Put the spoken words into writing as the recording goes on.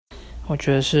我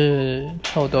觉得是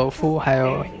臭豆腐还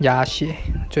有鸭血，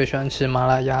最喜欢吃麻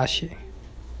辣鸭血。